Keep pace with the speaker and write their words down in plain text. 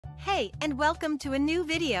Hey, and welcome to a new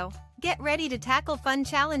video. Get ready to tackle fun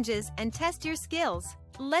challenges and test your skills.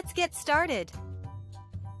 Let's get started.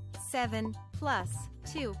 7 plus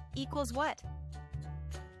 2 equals what?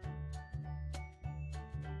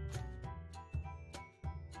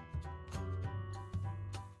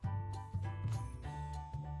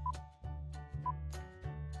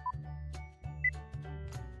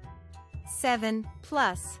 Seven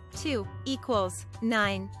plus 2 equals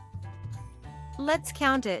 9. Let's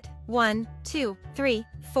count it. 1, 2, 3,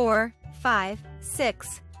 4, 5,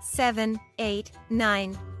 6, 7, 8,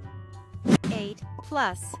 9. 8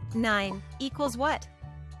 plus 9 equals what?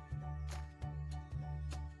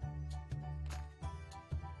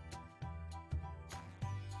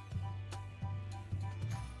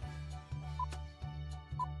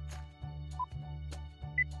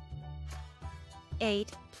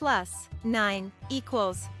 Eight plus 9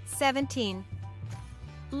 equals 17.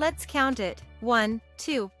 Let's count it. 1,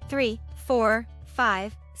 2, 3, 4,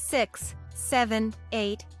 5, 6, 7,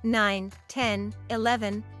 8, 9, 10,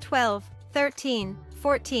 11, 12, 13,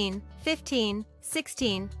 14, 15,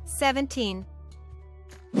 16, 17.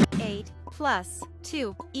 8 plus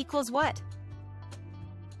 2 equals what?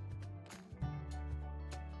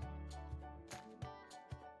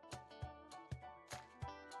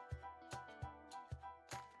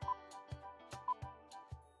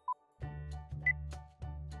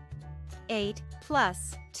 Eight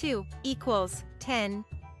plus 2 equals 10.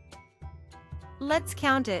 Let's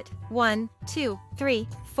count it. 1, 2, 3,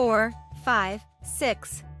 4, 5,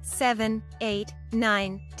 6, 7, 8,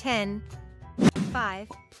 9, 10. 5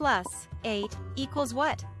 plus 8 equals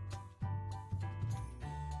what?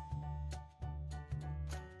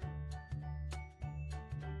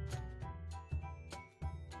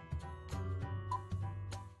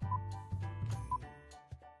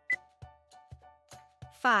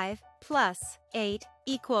 Five plus 8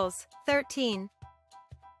 equals 13.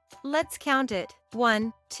 Let's count it.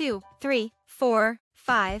 1, 2, 3, 4,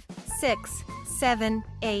 5, 6, 7,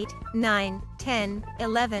 8, 9, 10,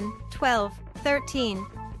 11, 12, 13.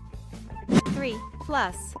 3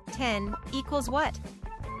 plus 10 equals what?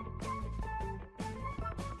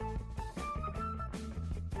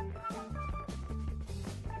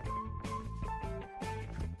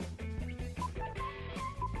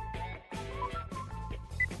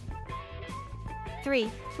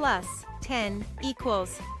 Three plus 10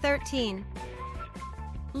 equals 13.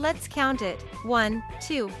 Let's count it. 1,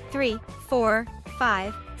 2, 3, 4,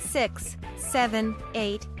 5, 6, 7,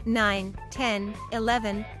 8, 9, 10,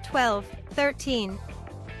 11, 12, 13.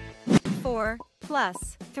 4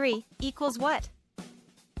 plus 3 equals what?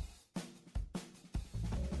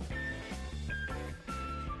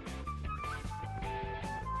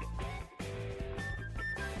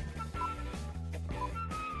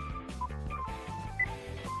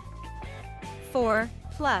 Four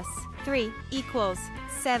plus 3 equals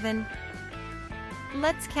 7.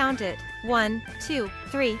 Let's count it. 1, 2,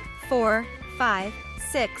 3, 4, 5,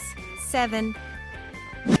 6, 7.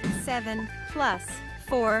 7 plus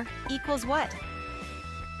 4 equals what?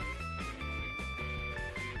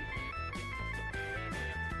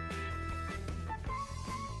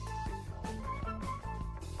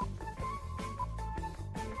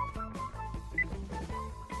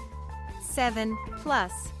 Seven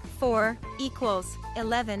plus 4 equals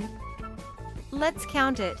 11. Let's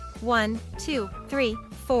count it. 1, 2, 3,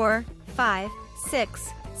 4, 5, 6,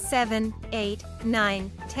 7, 8,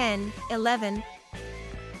 9, 10, 11.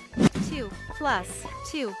 2 plus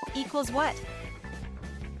 2 equals what?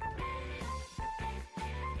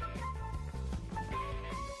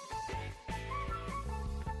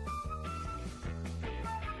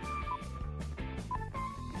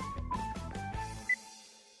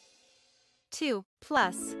 Two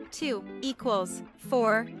plus 2 equals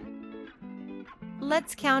 4.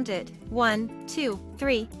 Let's count it. 1, 2,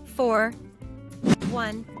 3, 4.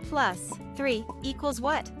 1 plus 3 equals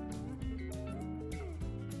what?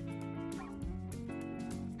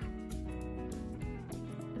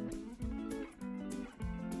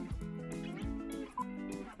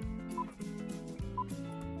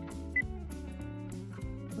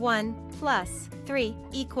 One plus 3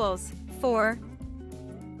 equals 4.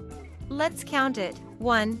 Let's count it.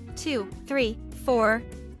 1, 2, 3, 4.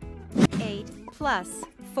 8 plus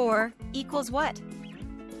 4 equals what?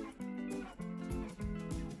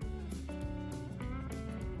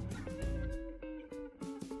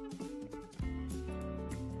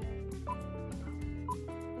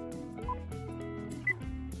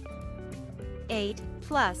 Eight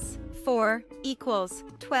plus 4 equals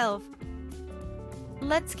 12.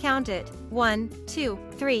 Let's count it. 1, 2,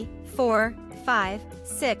 3, 4, 5,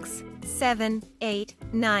 6, 7, 8,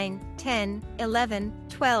 9, 10, 11,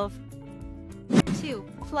 12. 2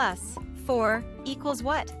 plus 4 equals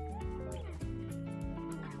what?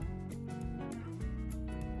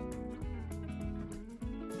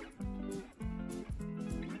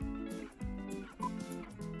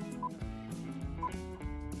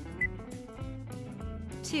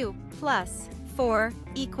 Two plus 4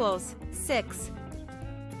 equals 6.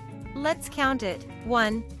 Let's count it.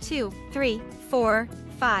 1, 2, 3, 4,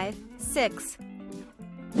 5, 6.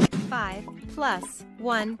 5 plus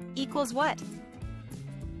 1 equals what?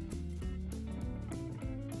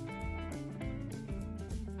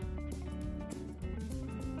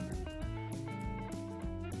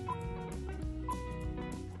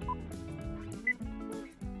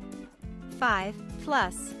 Five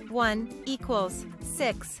plus 1 equals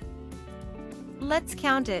 6. Let's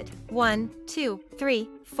count it. 1, 2, 3,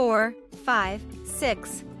 4, 5,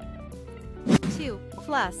 6. 2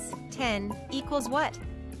 plus 10 equals what?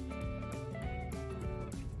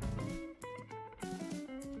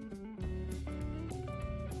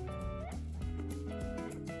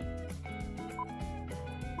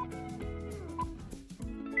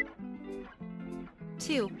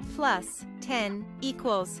 Two plus 10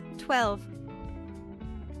 equals 12.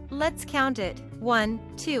 Let's count it. 1,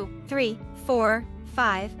 2, 3, 4,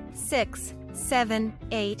 5, 6, 7,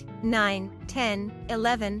 8, 9, 10,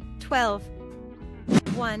 11, 12.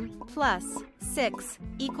 1 plus 6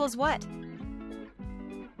 equals what?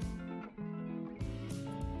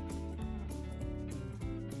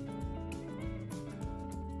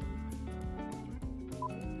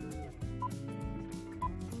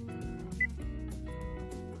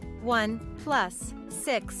 One plus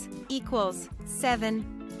 6 equals 7.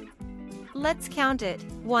 Let's count it.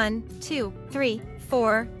 1, 2, 3,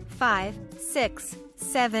 4, 5, 6,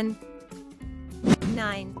 7.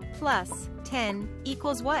 9 plus 10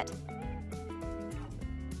 equals what?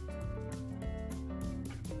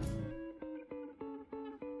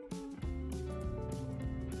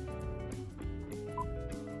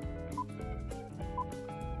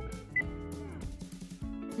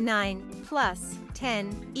 Nine plus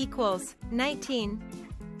 10 equals 19.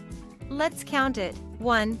 Let's count it.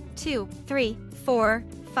 1, 2, 3, 4,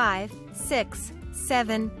 5, 6,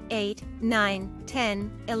 7, 8, 9,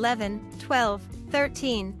 10, 11, 12,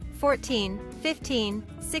 13, 14, 15,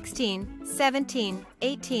 16, 17,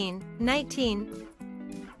 18, 19.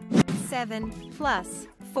 7 plus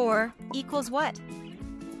 4 equals what?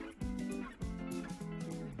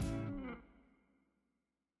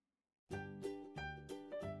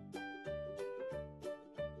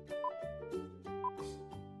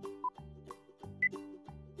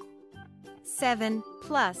 Seven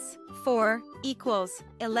plus 4 equals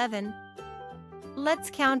 11.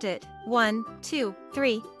 Let's count it. 1, 2,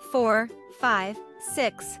 3, 4, 5,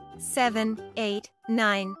 6, 7, 8,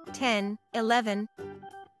 9, 10, 11.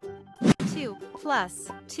 2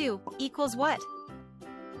 plus 2 equals what?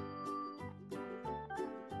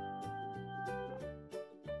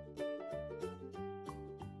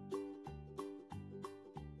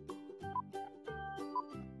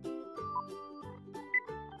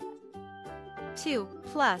 Two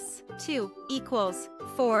plus 2 equals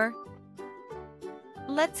 4.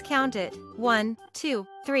 Let's count it. 1, 2,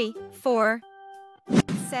 3, 4.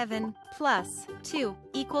 7 plus 2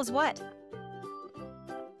 equals what?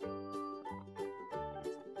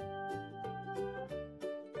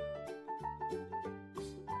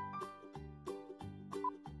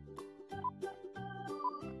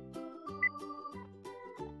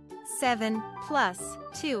 Seven plus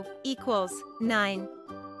 2 equals 9.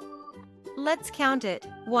 Let's count it.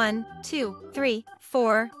 1, 2, 3,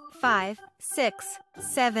 4, 5, 6,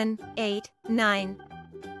 7, 8, 9.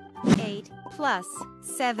 8 plus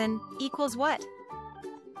 7 equals what?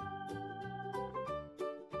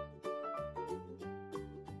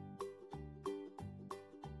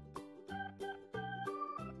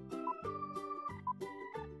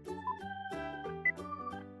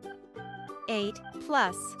 Eight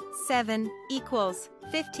plus 7 equals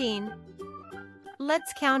 15.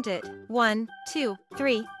 Let's count it. 1, 2,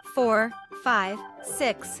 3, 4, 5,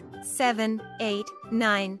 6, 7, 8,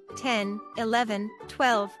 9, 10, 11,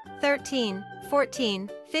 12, 13, 14,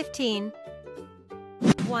 15.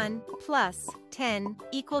 1 plus 10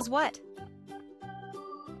 equals what?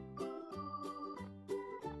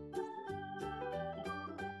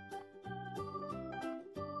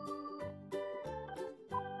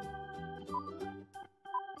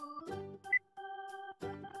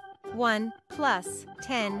 One plus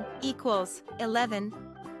 10 equals 11.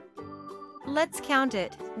 Let's count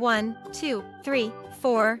it. 1, 2, 3,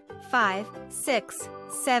 4, 5, 6,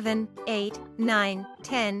 7, 8, 9,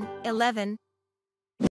 10, 11.